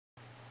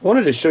I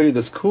wanted to show you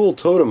this cool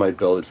totem I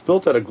built. It's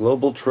built out of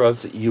Global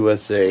Truss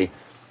USA,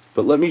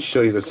 but let me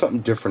show you, there's something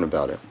different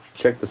about it.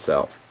 Check this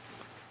out.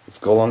 Let's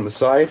go along the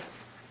side.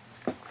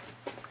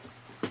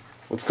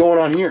 What's going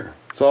on here?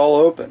 It's all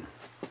open.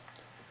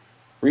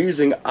 We're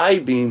using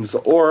I-beams,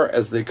 or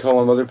as they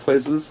call them other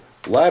places,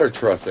 ladder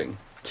trussing.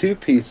 Two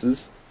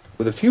pieces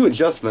with a few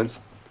adjustments,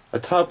 a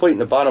top plate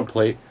and a bottom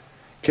plate,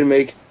 can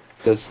make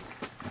this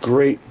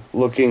great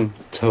looking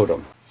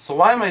totem. So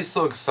why am I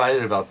so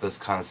excited about this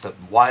concept?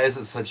 Why is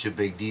it such a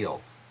big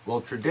deal? Well,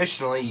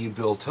 traditionally you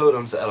build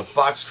totems out of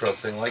box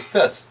trussing like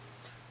this.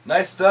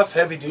 Nice stuff,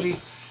 heavy duty.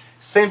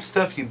 Same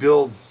stuff you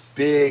build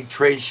big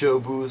trade show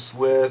booths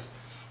with,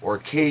 or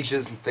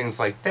cages and things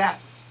like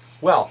that.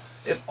 Well,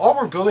 if all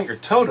we're building are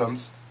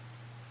totems,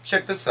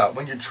 check this out.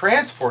 When you're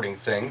transporting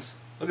things,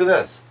 look at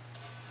this.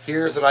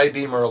 Here's an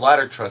I-beam or a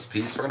ladder truss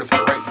piece. We're going to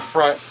put it right in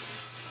front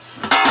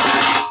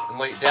and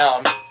lay it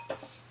down.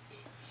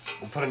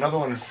 We'll put another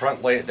one in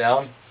front, lay it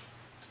down.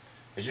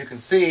 As you can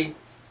see,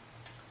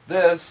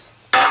 this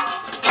is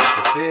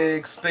a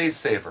big space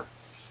saver.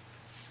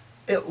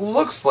 It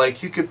looks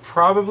like you could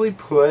probably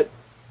put,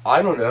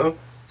 I don't know,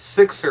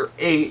 6 or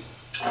 8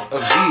 of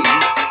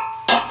these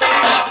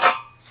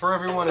for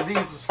every one of these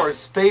as far as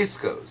space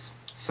goes.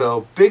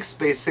 So, big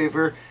space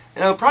saver,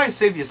 and it'll probably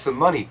save you some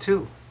money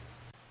too.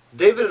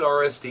 David at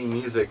RSD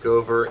Music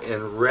over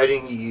in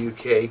Reading,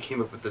 UK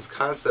came up with this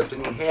concept,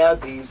 and he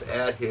had these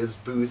at his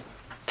booth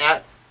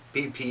at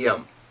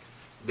BPM.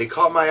 They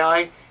caught my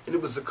eye, and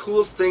it was the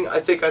coolest thing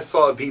I think I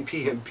saw at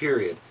BPM,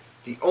 period.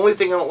 The only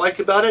thing I don't like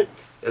about it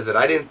is that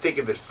I didn't think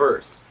of it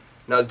first.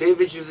 Now,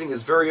 David's using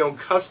his very own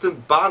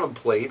custom bottom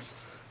plates,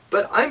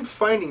 but I'm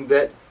finding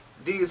that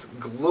these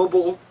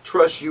Global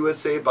Truss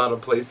USA bottom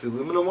plates, the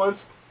aluminum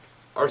ones,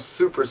 are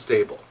super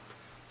stable.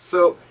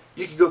 So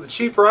you could go the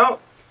cheap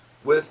route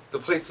with the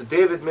plates that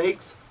David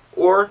makes,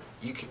 or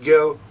you could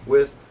go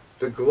with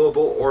the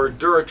Global or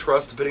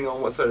Truss, depending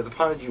on what side of the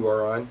pond you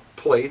are on,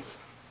 plates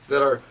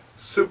that are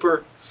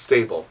super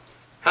stable.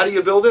 How do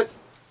you build it?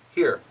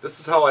 Here, this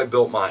is how I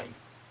built mine.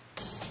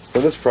 For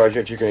this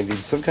project, you're going to need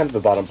some kind of a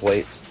bottom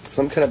plate,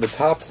 some kind of a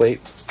top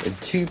plate, and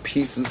 2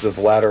 pieces of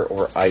ladder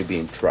or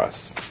I-beam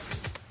truss.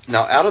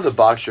 Now, out of the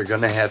box, you're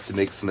going to have to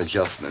make some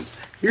adjustments.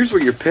 Here's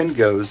where your pin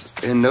goes,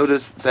 and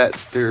notice that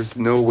there's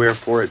nowhere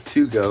for it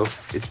to go.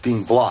 It's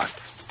being blocked.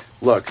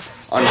 Look,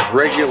 on a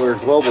regular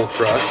Global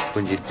Truss,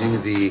 when you do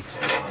the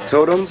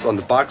totems on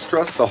the box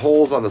truss, the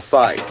hole's on the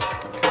side. So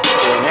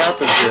what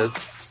happens is,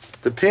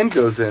 the pin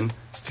goes in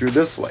through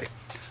this way.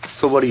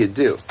 So what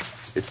do?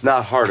 It's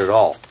not hard at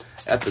all.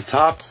 At the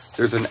top,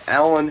 there's an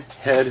Allen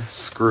head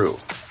screw.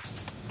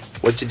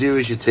 What you do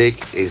is you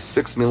take a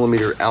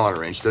 6mm Allen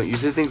wrench. Don't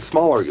use anything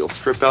smaller. You'll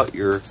strip out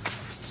your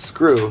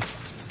screw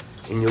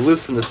and you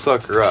loosen the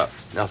sucker up.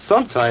 Now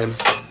sometimes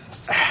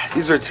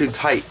these are too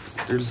tight.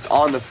 They're just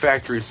on the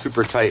factory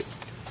super tight.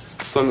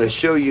 So I'm going to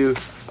show you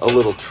a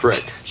little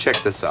trick. Check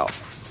this out.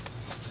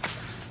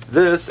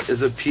 This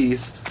is a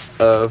piece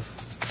of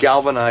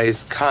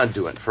galvanized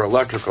conduit for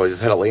electrical. You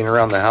just had it laying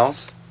around the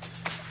house.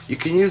 You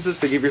can use this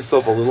to give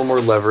yourself a little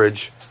more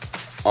leverage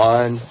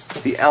on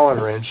the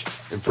Allen wrench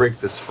and break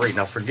this free.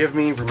 Now forgive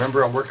me,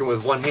 remember I'm working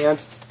with one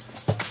hand.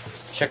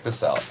 Check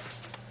this out.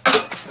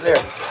 There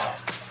we go.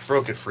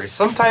 Broke it free.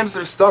 Sometimes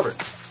they're stubborn.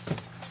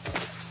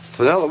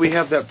 So now that we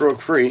have that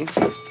broke free,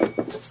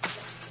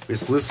 we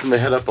just loosen the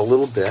head up a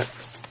little bit.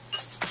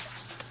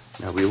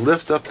 Now we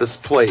lift up this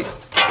plate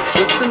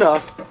just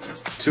enough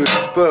to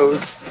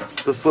expose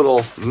this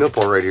little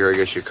nipple right here, I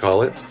guess you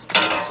call it.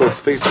 So it's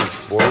facing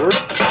forward.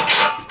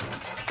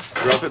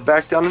 Drop it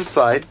back down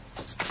inside.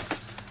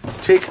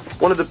 Take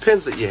one of the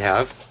pins that you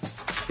have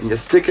and you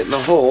stick it in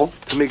the hole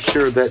to make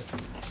sure that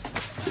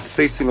it's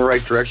facing the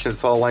right direction.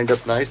 It's all lined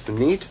up nice and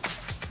neat.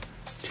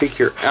 Take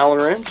your Allen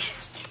wrench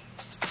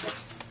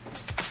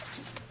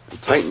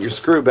and tighten your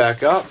screw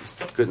back up,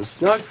 good and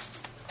snug,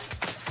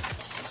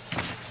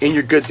 and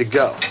you're good to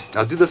go.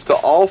 Now do this to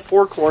all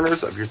 4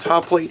 corners of your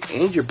top plate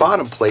and your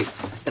bottom plate,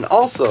 and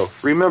also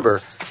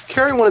remember,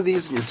 carry one of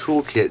these in your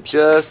toolkit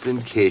just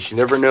in case. You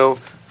never know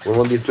when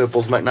one of these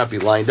nipples might not be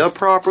lined up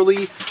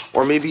properly,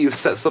 or maybe you've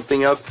set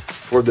something up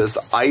for this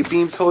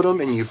I-beam totem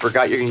and you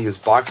forgot you're going to use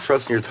box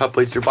truss in your top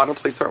plates. Your bottom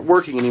plates aren't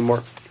working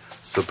anymore.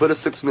 So put a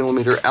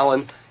 6mm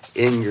Allen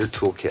in your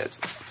toolkit.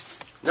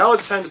 Now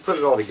it's time to put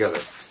it all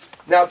together.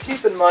 Now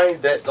keep in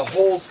mind that the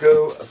holes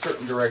go a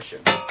certain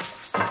direction.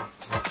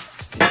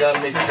 You got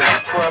to make sure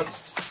the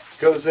truss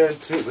goes in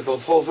to meet with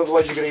those holes,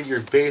 otherwise you're going to give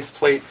your base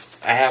plate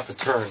a half a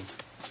turn.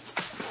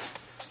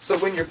 So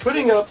when you're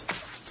putting up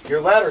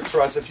your ladder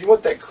truss, if you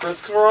want that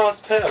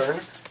crisscross pattern,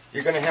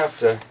 you're going to have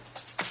to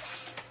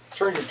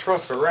turn your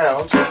truss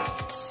around to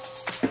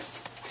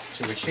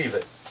achieve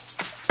it.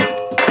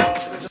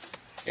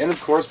 And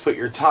of course, put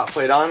your top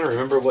plate on.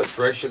 Remember what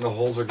direction the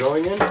holes are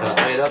going in.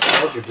 Line it up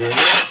as you're doing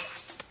it,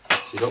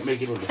 so you don't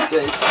make any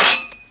mistakes.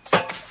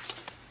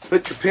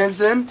 Put your pins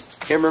in,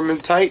 hammer them in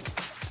tight,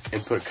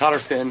 and put a cotter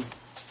pin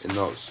in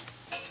those.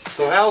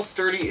 So how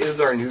sturdy is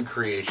our new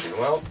creation?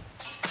 Well,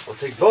 we'll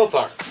take both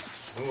arms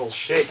and we'll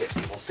shake it.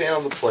 We'll stand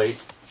on the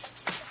plate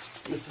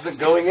This isn't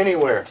going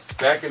anywhere.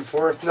 Back and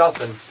forth,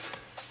 nothing.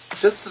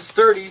 Just as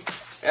sturdy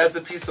as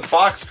a piece of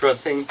box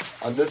trussing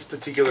on this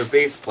particular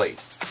base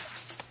plate.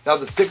 Now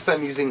the sticks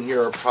I'm using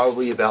here are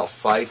probably about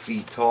 5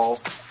 feet tall,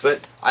 but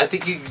I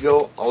think you could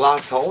go a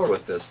lot taller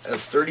with this.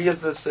 As sturdy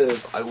as this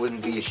is, I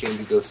wouldn't be ashamed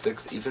to go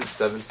 6, even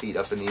 7 feet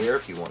up in the air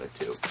if you wanted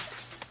to.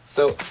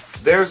 So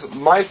there's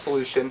my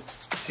solution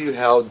to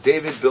how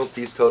David built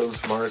these totems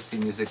from RST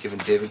Music, giving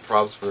David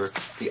props for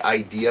the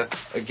idea.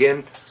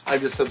 Again, I'm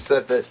just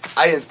upset that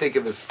I didn't think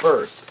of it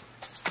first.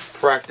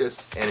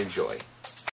 Practice and enjoy.